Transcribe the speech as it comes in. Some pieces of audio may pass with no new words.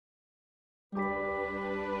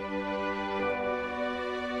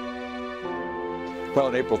Well,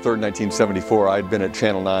 on April 3rd, 1974, I'd been at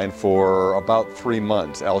Channel 9 for about 3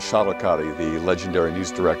 months. Al Shadowkati, the legendary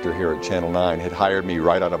news director here at Channel 9, had hired me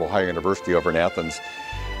right out of Ohio University over in Athens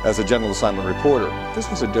as a general assignment reporter. This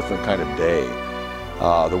was a different kind of day.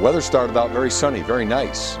 The weather started out very sunny, very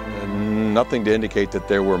nice, and nothing to indicate that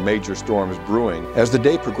there were major storms brewing. As the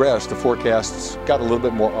day progressed, the forecasts got a little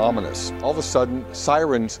bit more ominous. All of a sudden,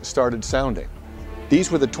 sirens started sounding. These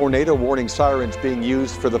were the tornado warning sirens being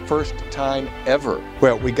used for the first time ever.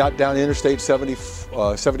 Well, we got down Interstate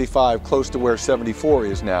 75, close to where 74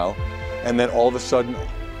 is now, and then all of a sudden,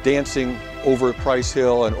 dancing over Price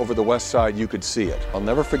Hill and over the west side, you could see it. I'll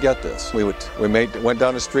never forget this. We went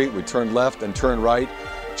down the street, we turned left and turned right.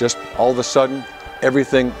 Just all of a sudden,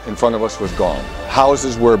 everything in front of us was gone.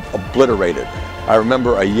 Houses were obliterated. I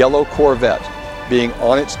remember a yellow Corvette being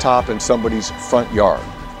on its top in somebody's front yard.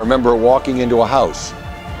 I remember walking into a house,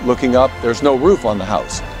 looking up, there's no roof on the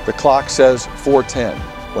house. The clock says 4:10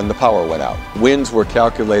 when the power went out. Winds were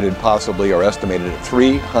calculated possibly or estimated at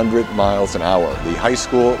 300 miles an hour. The high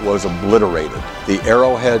school was obliterated. The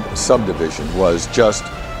Arrowhead subdivision was just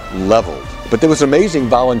leveled. But there was amazing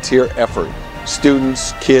volunteer effort.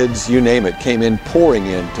 Students, kids, you name it, came in pouring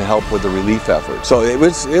in to help with the relief effort. So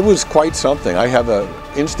it was quite something. I have an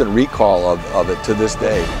instant recall of it to this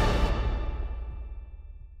day.